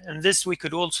disorder. And this we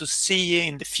could also see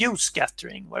in diffuse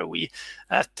scattering, where we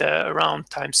at around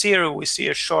time 0 we see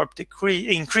a sharp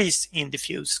increase in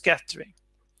diffuse scattering.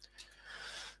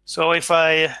 So if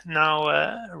I now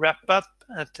wrap up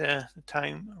at the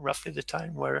time, roughly the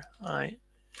time where I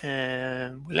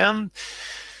will end.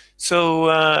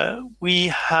 So we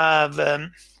have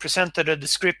presented a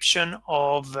description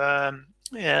of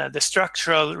the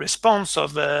structural response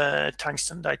of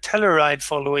tungsten ditelluride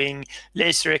following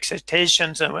laser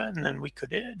excitations, and then we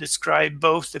could describe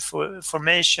both the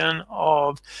formation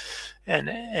of an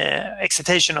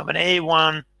excitation of an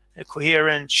A1, a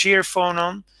coherent shear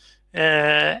phonon,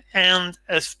 and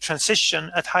a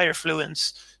transition at higher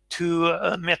fluence to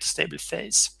a metastable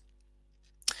phase.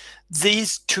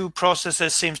 These two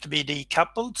processes seem to be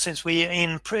decoupled, since we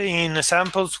in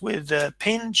samples with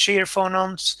pinned shear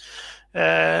phonons,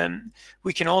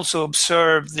 we can also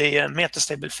observe the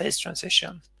metastable phase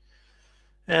transition.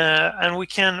 And we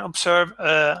can observe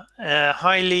a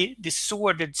highly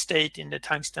disordered state in the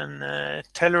tungsten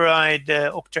telluride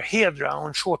octahedra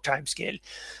on short time scale,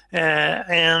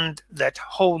 and that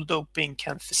hole doping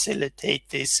can facilitate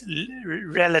this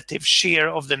relative shear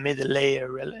of the middle layer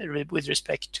with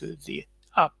respect to the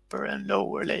upper and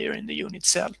lower layer in the unit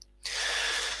cell.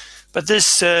 But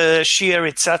this shear,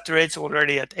 it saturates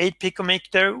already at 8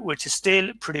 picometer, which is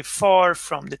still pretty far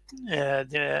from the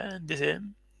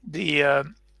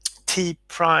T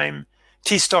prime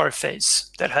T-star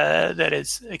phase that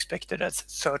is expected at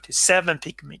 37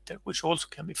 picometer, which also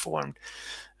can be formed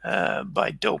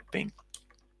by doping.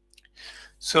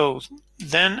 So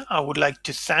then I would like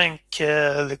to thank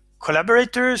the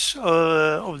collaborators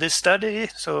of this study,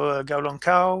 so Gaolong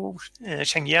Cao,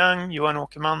 Cheng Yang, Johan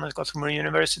Åkerman at Gothenburg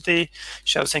University,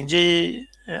 Xiaozheng Ji,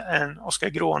 and Oskar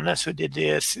Grånes, who did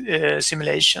the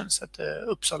simulations at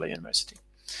Uppsala University.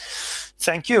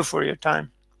 Thank you for your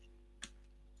time.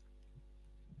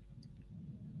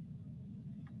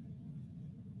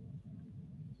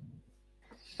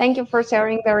 Thank you for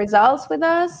sharing the results with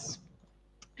us.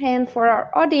 And for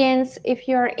our audience, if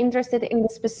you're interested in the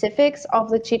specifics of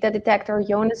the CheeTah detector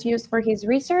Jonas used for his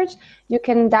research, you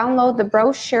can download the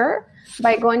brochure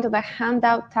by going to the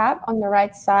handout tab on the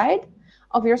right side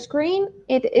of your screen.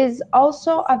 It is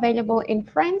also available in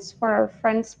French for our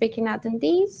French-speaking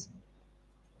attendees.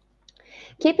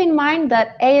 Keep in mind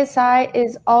that ASI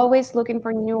is always looking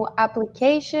for new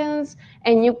applications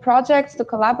and new projects to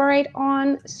collaborate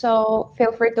on, so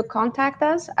feel free to contact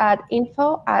us at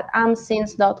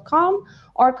info@amsins.com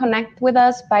or connect with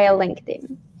us via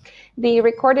LinkedIn. The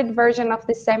recorded version of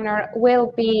this seminar will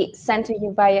be sent to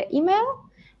you via email,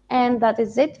 and that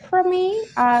is it from me.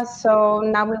 So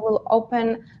now we will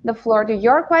open the floor to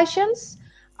your questions.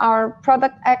 Our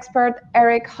product expert,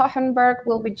 Eric Hohenberg,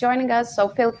 will be joining us, so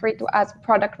feel free to ask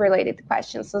product-related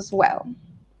questions as well.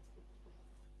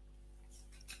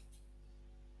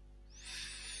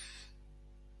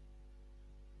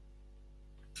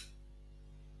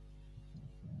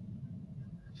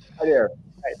 Hi there.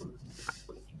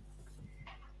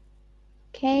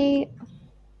 Okay.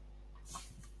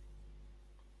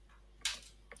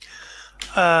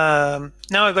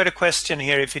 Now I got a question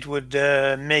here, if it would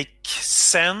make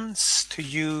sense to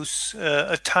use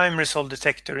a time result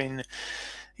detector in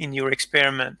your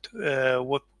experiment.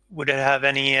 What would it have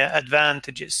any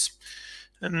advantages?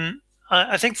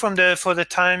 I think for the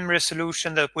time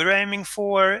resolution that we're aiming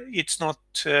for, it's not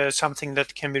something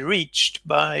that can be reached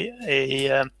by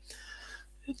the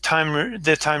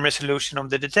time resolution of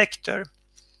the detector.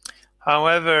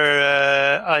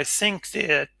 However, I think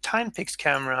the TimePix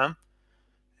camera,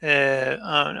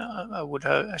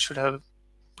 I should have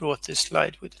brought this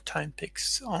slide with the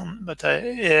TimePix on, but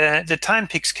the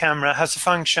TimePix camera has a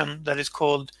function that is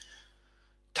called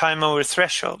time over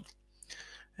threshold,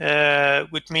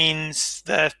 which means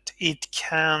that it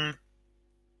can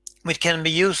be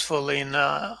useful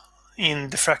in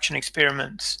diffraction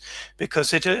experiments,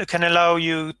 because it can allow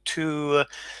you to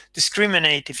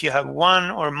discriminate if you have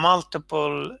one or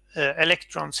multiple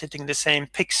electrons hitting the same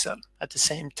pixel at the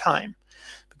same time.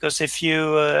 Because if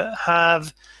you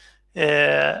have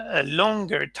a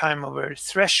longer time over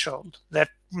threshold, that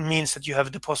means that you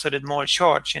have deposited more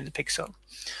charge in the pixel.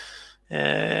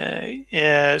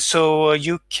 So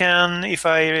you can, if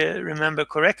I remember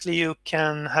correctly, you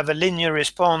can have a linear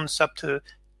response up to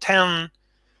 10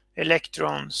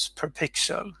 electrons per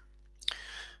pixel.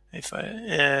 If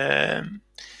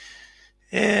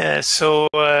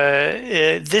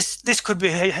this could be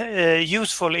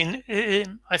useful in,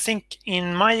 I think,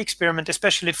 in my experiment,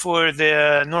 especially for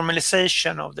the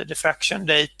normalization of the diffraction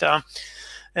data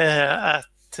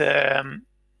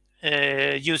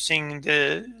using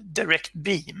the direct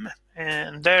beam,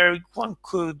 and there one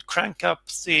could crank up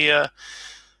the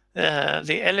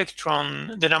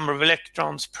number of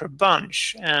electrons per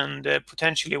bunch, and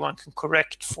potentially one can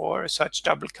correct for such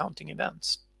double counting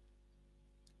events.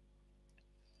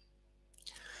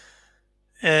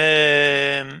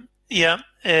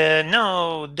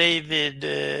 Now David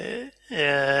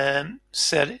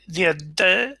said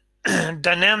the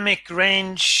dynamic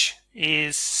range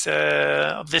is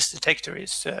of this detector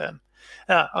is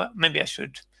maybe I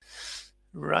should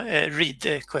read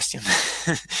the question.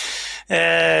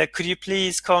 Could you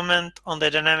please comment on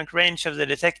the dynamic range of the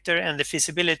detector and the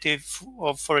feasibility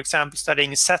of, for example,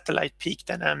 studying satellite peak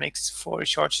dynamics for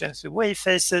charge-sensitive wave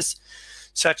phases,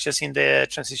 such as in the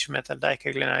transition metal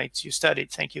diagonalites you studied?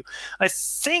 Thank you.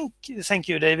 Thank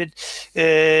you, David.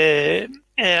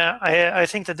 I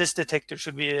think that this detector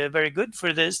should be very good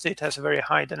for this. It has a very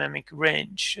high dynamic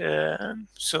range.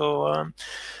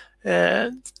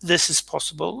 This is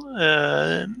possible.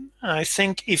 I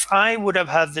think if I would have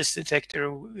had this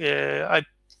detector,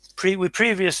 we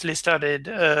previously studied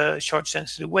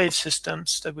charge-sensitive wave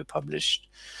systems that we published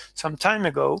some time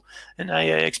ago, and I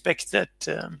expect that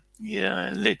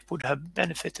it would have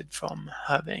benefited from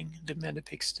having the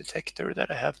Medipix detector that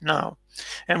I have now.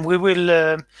 And we will.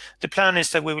 The plan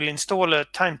is that we will install a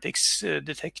TimePix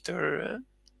detector,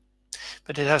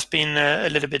 but it has been a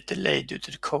little bit delayed due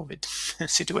to the COVID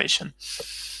situation.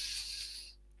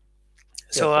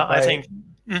 So Yes, I think,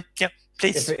 yeah,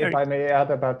 please. If I may add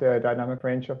about the dynamic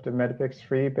range of the Medipix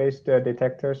 3 based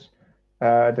detectors,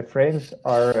 the frames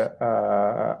are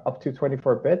up to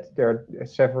 24-bit. There are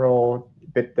several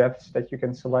bit depths that you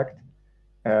can select.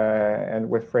 And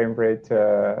with frame rate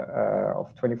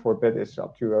of 24-bit is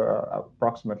up to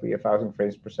approximately 1,000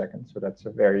 frames per second. So that's a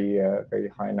very, very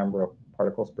high number of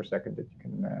particles per second that you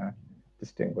can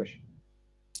distinguish.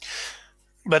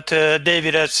 But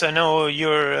David, as I know,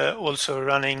 you're also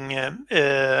running a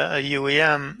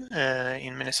UEM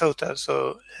in Minnesota.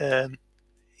 So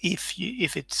if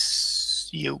it's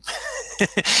you,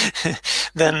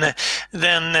 then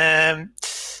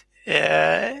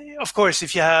of course,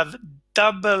 if you have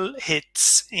double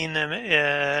hits in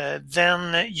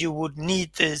then you would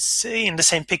need this in the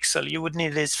same pixel. You would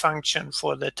need this function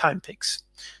for the time picks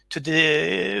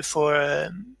to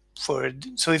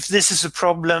so if this is a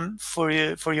problem for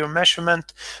your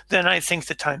measurement, then I think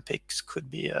the time picks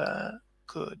could be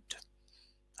good.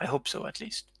 I hope so, at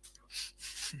least.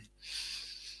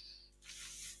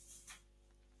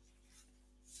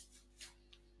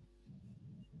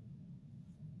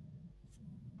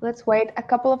 Let's wait a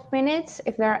couple of minutes.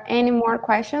 If there are any more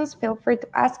questions, feel free to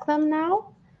ask them now.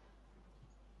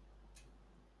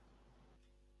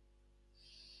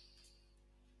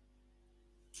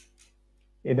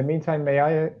 In the meantime, may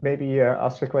I maybe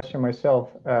ask a question myself?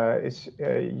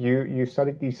 You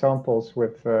studied these samples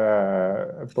with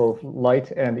both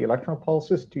light and electron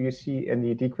pulses. Do you see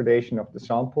any degradation of the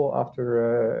sample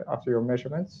after your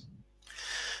measurements?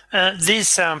 These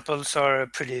samples are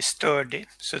pretty sturdy,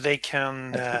 so they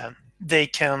can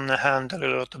handle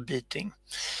a lot of beating.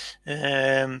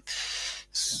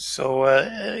 So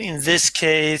in this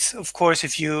case, of course,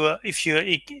 if you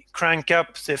crank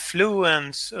up the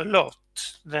fluence a lot,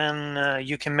 then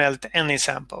you can melt any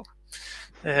sample.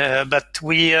 But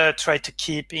we try to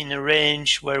keep in a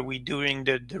range where we, during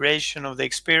the duration of the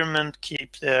experiment,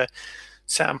 keep the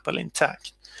sample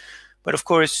intact. But of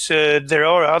course, there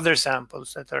are other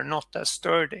samples that are not as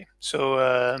sturdy. So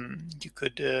you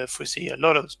could foresee a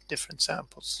lot of different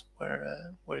samples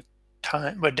where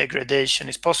degradation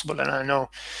is possible. And I know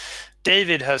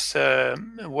David has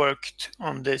worked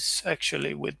on this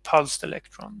actually with pulsed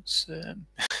electrons.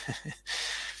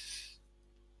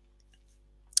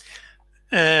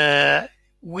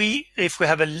 If we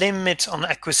have a limit on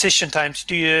acquisition times,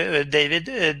 do you,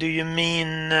 David, do you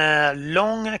mean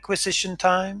long acquisition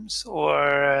times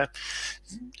or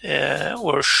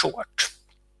short?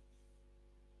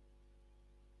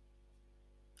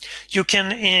 You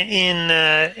can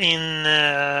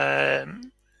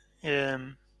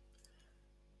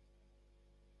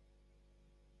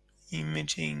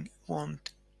imaging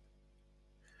want.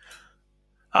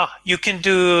 You can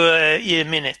do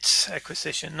minutes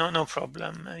acquisition, no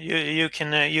problem. You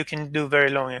can do very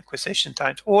long acquisition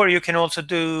times, or you can also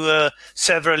do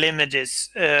several images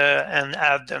and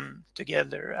add them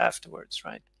together afterwards,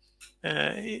 right?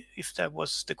 If that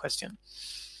was the question.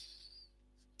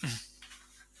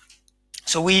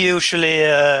 So we usually,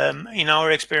 in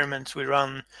our experiments, we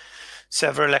run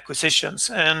several acquisitions,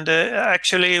 and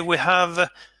actually we have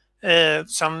a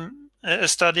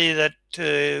study that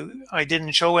I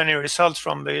didn't show any results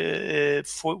from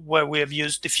where we have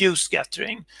used diffuse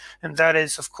scattering, and that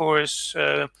is, of course,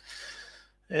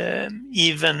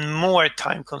 even more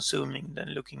time-consuming than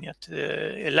looking at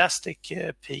elastic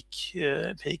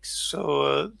peaks.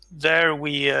 So there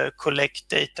we collect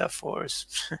data for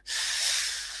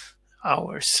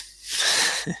hours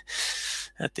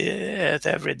at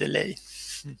every delay.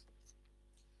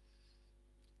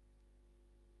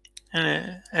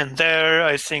 And there,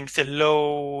 I think the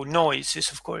low noise is,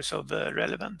 of course, of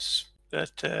relevance.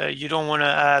 But you don't want to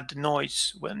add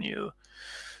noise when you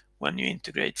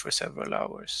integrate for several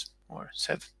hours or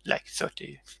like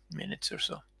 30 minutes or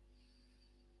so.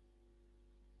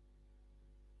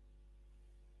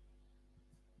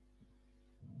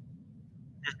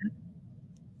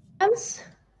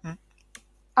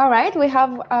 All right, we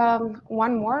have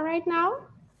one more right now.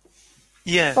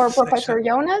 Yes. For Professor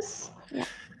Jonas. Yeah.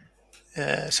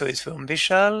 So it's from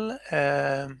Vishal.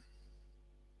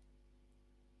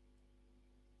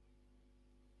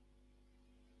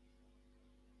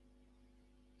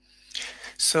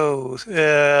 So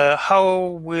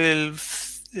how will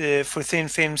for thin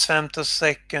film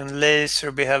femtosecond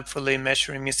laser be helpful in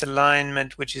measuring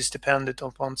misalignment, which is dependent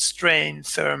upon strain,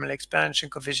 thermal expansion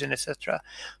coefficient, etc.?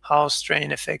 How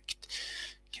strain effect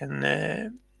can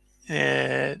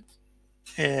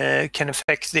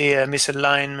affect the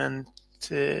misalignment?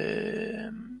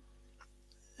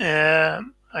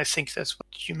 I think that's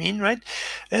what you mean, right?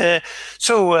 Yeah,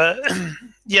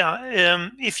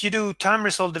 if you do time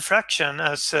resolved diffraction,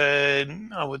 as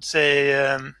I would say,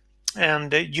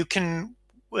 and you can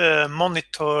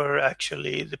monitor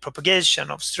actually the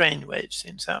propagation of strain waves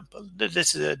in sample.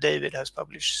 This is David has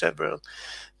published several.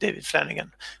 David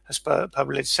Flanagan has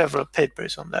published several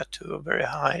papers on that to a very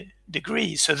high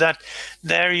degree. So that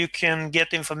there you can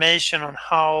get information on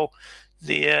how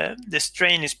the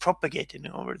strain is propagating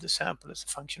over the sample as a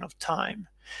function of time.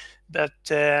 But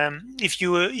if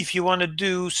you want to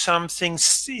do something,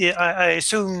 I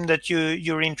assume that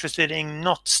you're interested in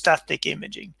not static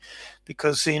imaging,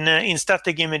 because in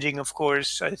static imaging, of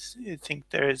course, I think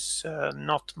there is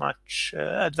not much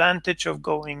advantage of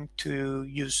going to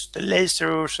use the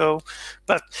laser or so.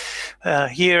 But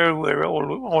here we're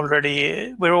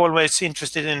always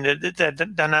interested in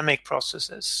the dynamic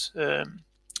processes.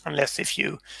 Unless if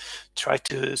you try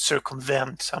to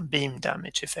circumvent some beam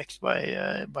damage effect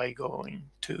by going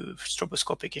to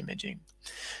stroboscopic imaging.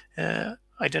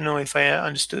 I don't know if I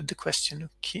understood the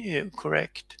question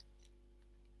correct.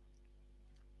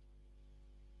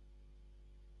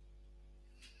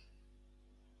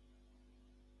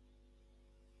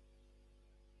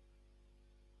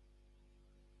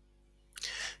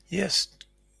 Yes.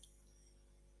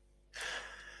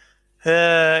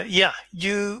 Yeah,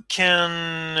 you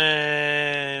can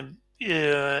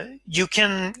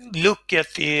look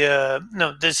at the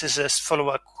no, this is a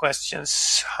follow-up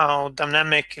questions, how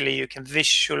dynamically you can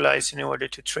visualize in order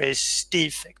to trace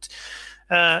defects.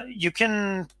 You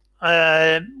can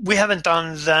we haven't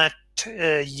done that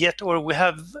yet, or we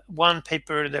have one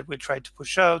paper that we tried to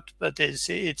push out, but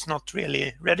it's not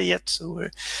really ready yet, so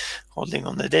we're holding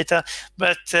on the data.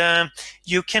 But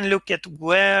you can look at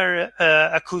where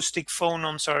acoustic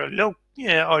phonons are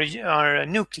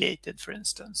nucleated, for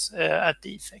instance, at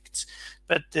defects.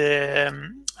 But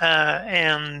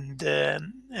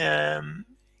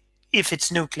if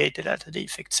it's nucleated at a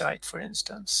defect site, for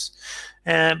instance.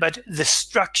 But the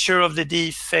structure of the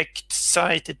defect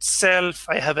site itself,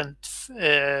 I haven't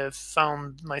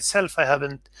found myself. I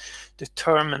haven't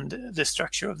determined the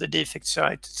structure of the defect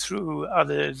site through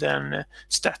other than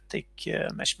static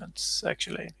measurements,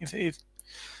 actually,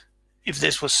 if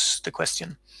this was the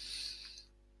question.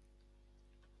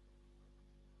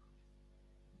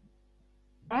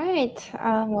 Right.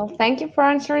 Well, thank you for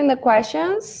answering the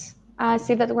questions. I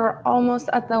see that we're almost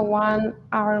at the 1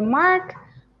 hour mark.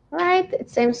 Right.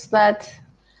 It seems that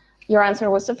your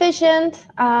answer was sufficient.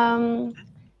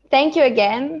 Thank you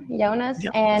again, Jonas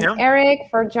and Eric,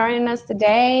 for joining us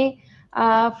today.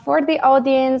 For the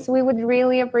audience, we would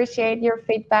really appreciate your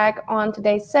feedback on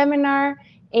today's seminar.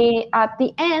 At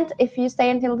the end, if you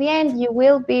stay until the end, you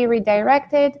will be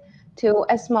redirected to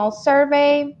a small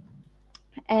survey.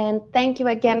 And thank you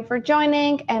again for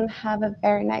joining, and have a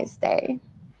very nice day.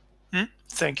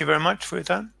 Thank you very much for your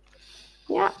time.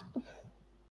 Yeah.